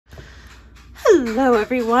Hello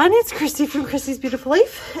everyone, it's Christy from Christy's Beautiful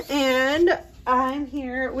Life, and I'm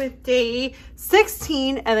here with day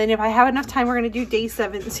 16, and then if I have enough time, we're going to do day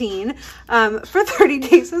 17 for 30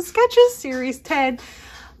 Days of Sketches, Series 10,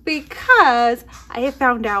 because I have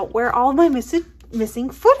found out where all my missing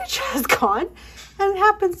footage has gone, and it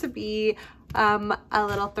happens to be a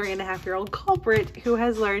little 3.5-year-old culprit who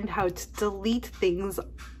has learned how to delete things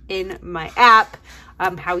in my app.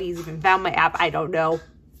 How he's even found my app, I don't know.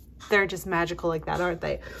 They're just magical like that, aren't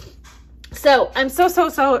they? So I'm so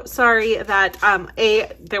sorry that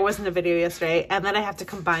there wasn't a video yesterday, and then I have to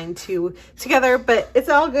combine two together, but it's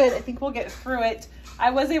all good. I think we'll get through it.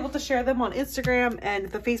 I was able to share them on Instagram and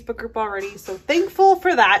the Facebook group already, so thankful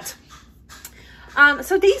for that.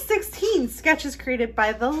 So day 16, sketches created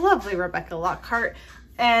by the lovely Rebecca Lockhart.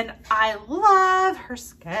 And I love her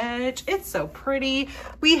sketch. It's so pretty.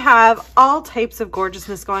 We have all types of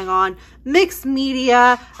gorgeousness going on. Mixed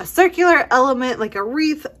media, a circular element, like a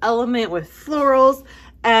wreath element with florals,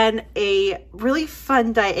 and a really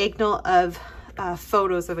fun diagonal of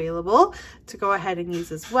photos available to go ahead and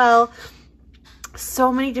use as well.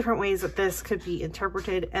 So many different ways that this could be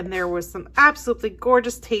interpreted, and there was some absolutely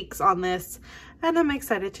gorgeous takes on this, and I'm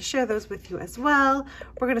excited to share those with you as well.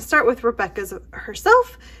 We're going to start with Rebecca's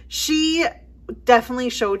herself. She definitely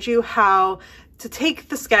showed you how to take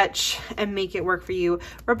the sketch and make it work for you.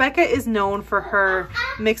 Rebecca is known for her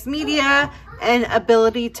mixed media and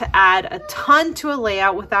ability to add a ton to a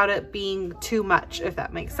layout without it being too much, if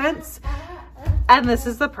that makes sense. And this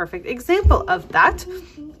is the perfect example of that.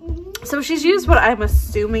 So she's used what I'm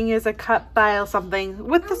assuming is a cut file something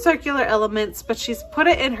with the circular elements, but she's put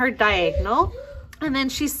it in her diagonal. And then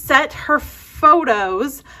she set her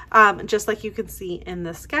photos, just like you can see in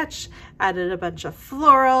the sketch, added a bunch of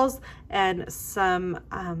florals and some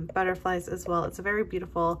butterflies as well. It's a very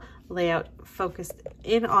beautiful layout focused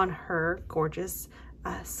in on her gorgeous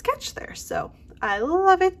sketch there. So I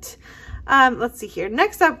love it. Let's see here.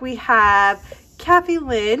 Next up, we have Kathy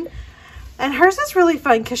Lynn. And hers is really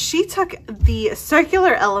fun because she took the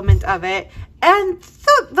circular element of it and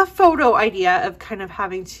the photo idea of kind of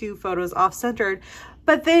having two photos off-centered,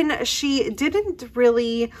 but then she didn't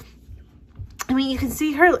really, I mean, you can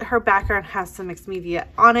see her background has some mixed media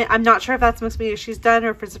on it. I'm not sure if that's mixed media she's done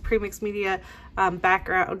or if it's a pre-mixed media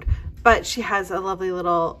background, but she has a lovely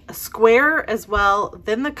little square as well,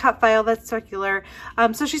 then the cut file that's circular.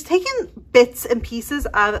 So she's taken bits and pieces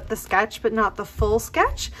of the sketch, but not the full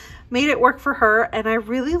sketch. Made it work for her, and I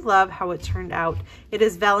really love how it turned out. It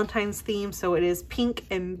is Valentine's theme, so it is pink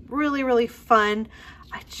and really fun.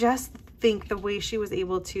 I just think the way she was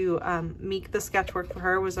able to make the sketch work for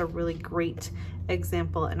her was a really great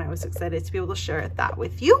example, and I was excited to be able to share that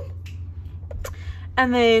with you.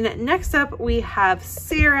 And then next up we have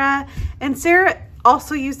Sarah, and Sarah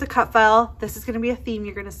also used the cut file. This is going to be a theme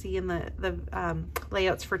you're going to see in the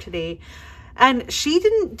layouts for today. And she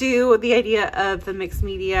didn't do the idea of the mixed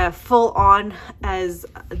media full on as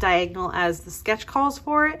diagonal as the sketch calls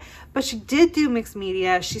for it, but she did do mixed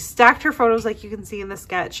media. She stacked her photos like you can see in the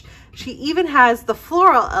sketch. She even has the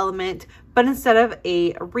floral element, but instead of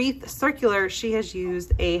a wreath circular, she has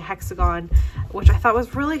used a hexagon, which I thought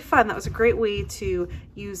was really fun. That was a great way to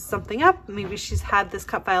use something up. Maybe she's had this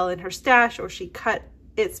cut file in her stash, or she cut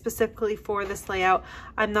it specifically for this layout.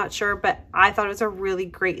 I'm not sure, but I thought it was a really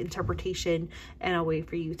great interpretation and a way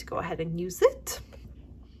for you to go ahead and use it.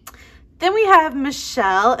 Then we have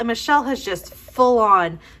Michelle, and Michelle has just full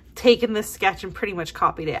on taken this sketch and pretty much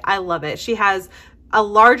copied it. I love it. She has a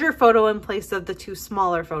larger photo in place of the two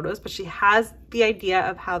smaller photos, but she has the idea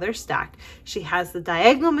of how they're stacked. She has the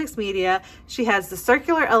diagonal mixed media. She has the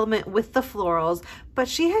circular element with the florals, but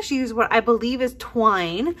she has used what I believe is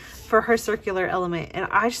twine for her circular element. And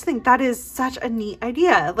I just think that is such a neat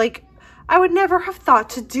idea. Like, I would never have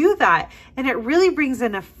thought to do that. And it really brings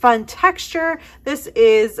in a fun texture. This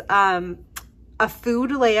is a food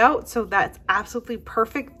layout, so that's absolutely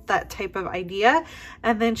perfect, that type of idea.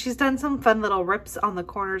 And then she's done some fun little rips on the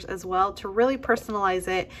corners as well to really personalize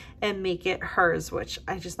it and make it hers, which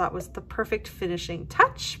I just thought was the perfect finishing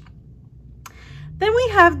touch. Then we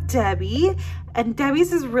have Debbie, and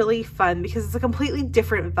Debbie's is really fun because it's a completely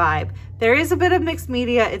different vibe. There is a bit of mixed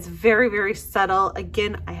media. It's very subtle.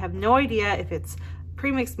 Again, I have no idea if it's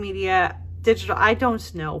pre-mixed media, digital, I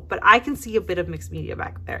don't know, but I can see a bit of mixed media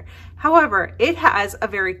back there. However, it has a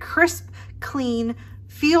very crisp, clean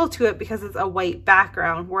feel to it because it's a white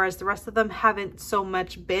background, whereas the rest of them haven't so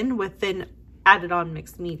much been within added on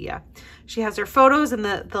mixed media. She has her photos in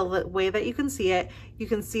the way that you can see it. You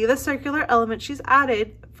can see the circular element she's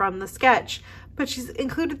added from the sketch, but she's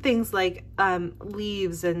included things like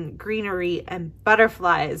leaves and greenery and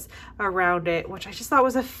butterflies around it, which I just thought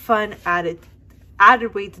was a fun added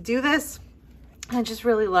way to do this. I just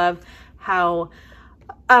really love how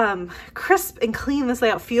crisp and clean this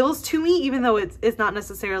layout feels to me, even though it's not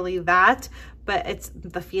necessarily that, but it's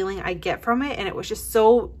the feeling I get from it. And it was just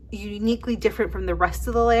so uniquely different from the rest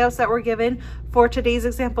of the layouts that were given for today's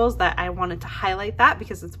examples that I wanted to highlight that,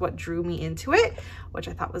 because it's what drew me into it, which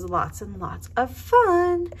I thought was lots and lots of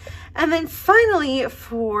fun. And then finally,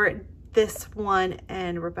 for this one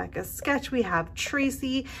and Rebecca's sketch, we have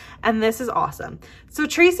Tracy, and this is awesome. So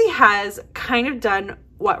Tracy has kind of done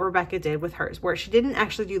what Rebecca did with hers, where she didn't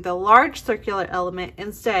actually do the large circular element.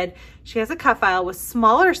 Instead, she has a cut file with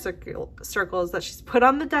smaller circles that she's put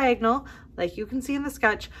on the diagonal, like you can see in the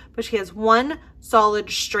sketch, but she has one solid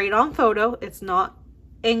straight on photo. It's not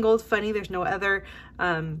angled funny. There's no other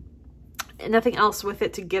nothing else with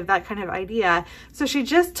it to give that kind of idea. So she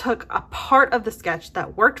just took a part of the sketch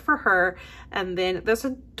that worked for her, and then this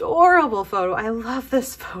adorable photo, I love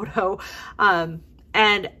this photo,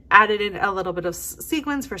 and added in a little bit of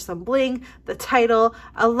sequins for some bling, the title,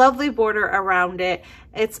 a lovely border around it.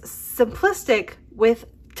 It's simplistic with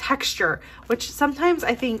texture, which sometimes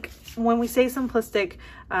I think when we say simplistic,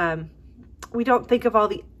 we don't think of all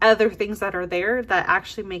the other things that are there that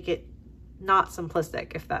actually make it not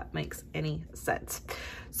simplistic, if that makes any sense.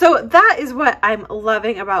 So that is what I'm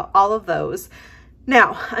loving about all of those.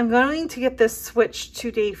 Now I'm going to get this switched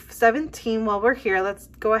to day 17 while we're here. Let's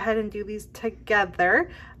go ahead and do these together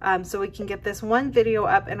so we can get this one video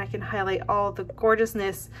up and I can highlight all the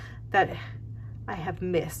gorgeousness that I have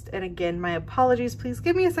missed. And again, my apologies. Please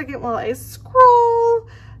give me a second while I scroll.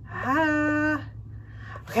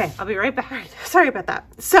 Okay, I'll be right back. Sorry about that.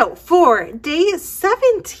 So for day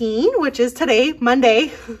 17, which is today,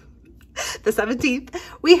 Monday, the 17th,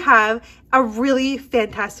 we have a really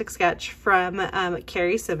fantastic sketch from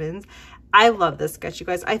Carrie Simonds. I love this sketch, you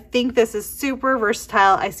guys. I think this is super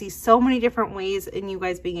versatile. I see so many different ways in you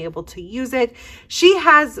guys being able to use it. She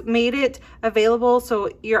has made it available so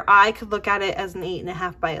your eye could look at it as an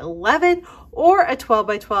 8.5 by 11 or a 12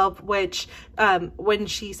 by 12, which when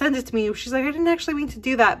she sent it to me, she's like, I didn't actually mean to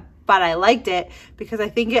do that, but I liked it because I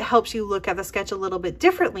think it helps you look at the sketch a little bit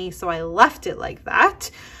differently. So I left it like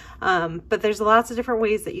that. But there's lots of different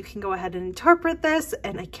ways that you can go ahead and interpret this,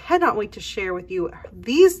 and I cannot wait to share with you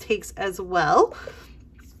these takes as well.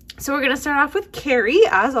 So we're going to start off with Carrie.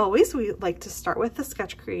 As always, we like to start with the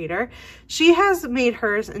sketch creator. She has made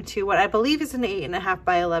hers into what I believe is an 8.5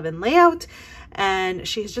 by 11 layout, and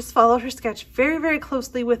she's just followed her sketch very, very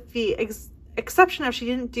closely, with the exception of she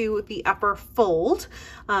didn't do the upper fold,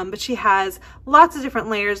 but she has lots of different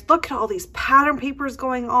layers. Look at all these pattern papers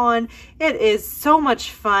going on. It is so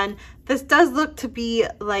much fun. This does look to be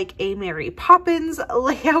like a Mary Poppins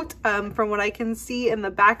layout from what I can see in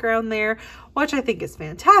the background there, which I think is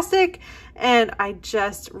fantastic. And I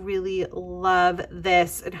just really love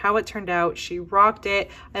this and how it turned out. She rocked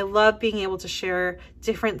it. I love being able to share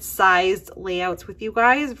different sized layouts with you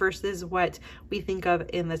guys versus what we think of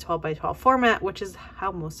in the 12 by 12 format, which is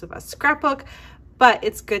how most of us scrapbook. But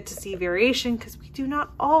it's good to see variation because we do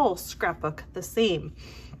not all scrapbook the same.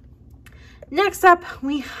 Next up,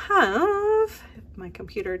 we have, if my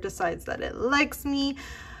computer decides that it likes me,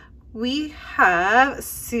 we have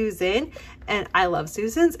Susan, and I love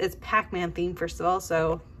Susan's. It's Pac-Man themed, first of all,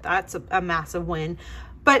 so that's a massive win.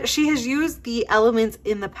 But she has used the elements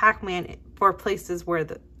in the Pac-Man for places where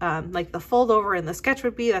the like the fold over in the sketch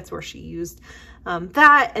would be. That's where she used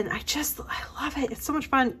that, and I love it. It's so much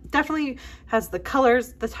fun. Definitely has the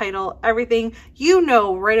colors, the title, everything. You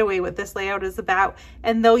know right away what this layout is about,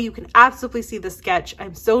 and though you can absolutely see the sketch,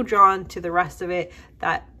 I'm so drawn to the rest of it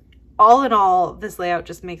that all in all, this layout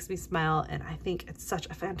just makes me smile, and I think it's such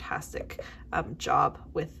a fantastic job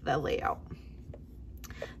with the layout.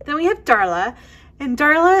 Then we have Darla, and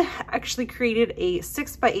Darla actually created a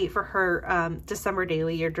 6 by 8 for her December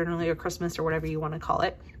daily or journaling or Christmas or whatever you want to call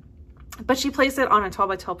it. But she placed it on a 12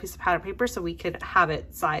 by 12 piece of pattern paper so we could have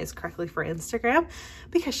it sized correctly for Instagram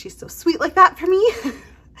because she's so sweet like that for me.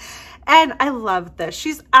 And I love this.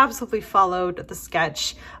 She's absolutely followed the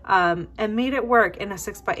sketch and made it work in a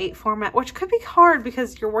 6 by 8 format, which could be hard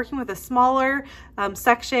because you're working with a smaller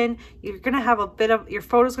section. You're going to have a bit of, your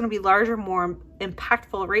photo's going to be larger, more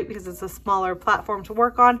impactful, right? Because it's a smaller platform to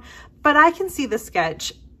work on. But I can see the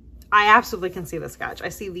sketch. I absolutely can see the sketch. I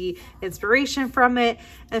see the inspiration from it.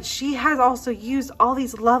 And she has also used all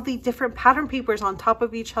these lovely different pattern papers on top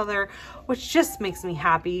of each other, which just makes me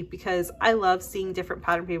happy because I love seeing different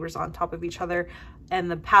pattern papers on top of each other. and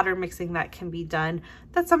the pattern mixing that can be done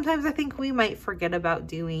that sometimes I think we might forget about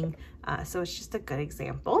doing. So it's just a good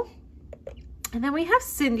example. And then we have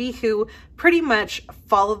Cindy, who pretty much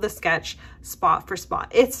followed the sketch spot for spot.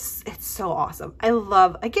 It's so awesome. I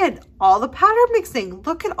love, again, all the pattern mixing.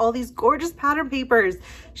 Look at all these gorgeous pattern papers.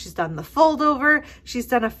 She's done the fold over. She's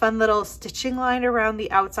done a fun little stitching line around the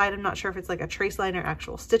outside. I'm not sure if it's like a trace line or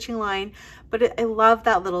actual stitching line, but I love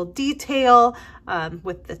that little detail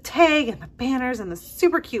with the tag and the banners and the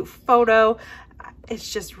super cute photo.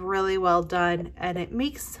 It's just really well done, and it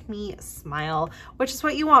makes me smile, which is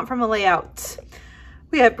what you want from a layout.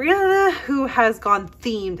 We have Brianna, who has gone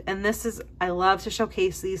themed, and this is, I love to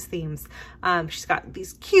showcase these themes. She's got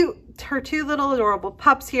these cute, her two little adorable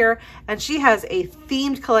pups here, and she has a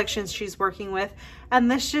themed collection she's working with, and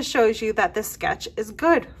this just shows you that this sketch is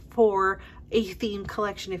good for a themed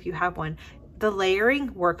collection if you have one. The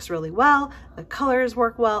layering works really well. The colors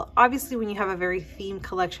work well. Obviously, when you have a very themed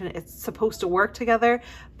collection, it's supposed to work together,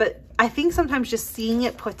 but I think sometimes just seeing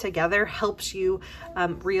it put together helps you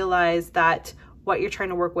realize that what you're trying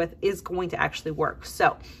to work with is going to actually work.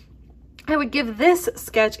 So I would give this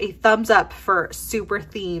sketch a thumbs up for super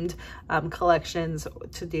themed collections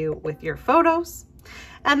to do with your photos.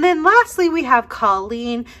 And then lastly, we have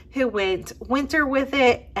Colleen, who went winter with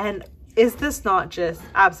it, and is this not just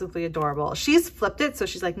absolutely adorable? She's flipped it, so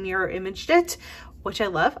she's like mirror imaged it, which I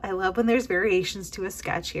love. I love when there's variations to a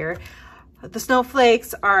sketch here. The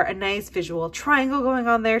snowflakes are a nice visual triangle going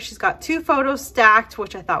on there. She's got two photos stacked,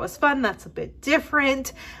 which I thought was fun. That's a bit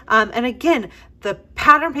different. And again, the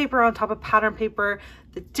pattern paper on top of pattern paper,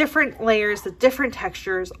 the different layers, the different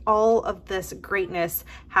textures, all of this greatness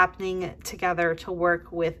happening together to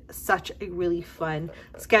work with such a really fun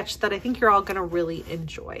sketch that I think you're all gonna really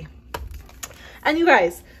enjoy. And you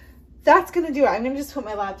guys, that's gonna do it. I'm gonna just put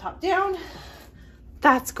my laptop down.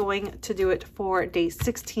 That's going to do it for day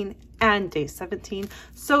 16 and day 17.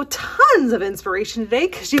 So tons of inspiration today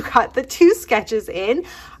because you got the two sketches in.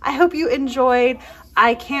 I hope you enjoyed.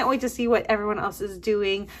 I can't wait to see what everyone else is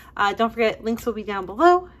doing. Don't forget, links will be down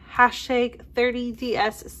below. Hashtag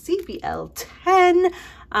 30DSCBL10.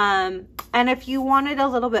 And if you wanted a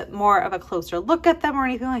little bit more of a closer look at them or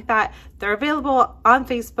anything like that, they're available on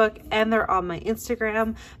Facebook and they're on my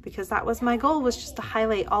Instagram, because that was my goal, was just to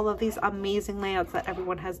highlight all of these amazing layouts that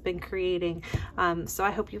everyone has been creating. So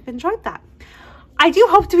I hope you've enjoyed that. I do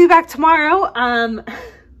hope to be back tomorrow,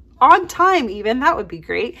 on time even. That would be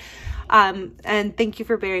great. And thank you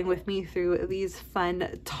for bearing with me through these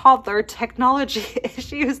fun toddler technology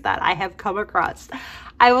issues that I have come across.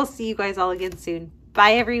 I will see you guys all again soon.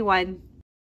 Bye, everyone.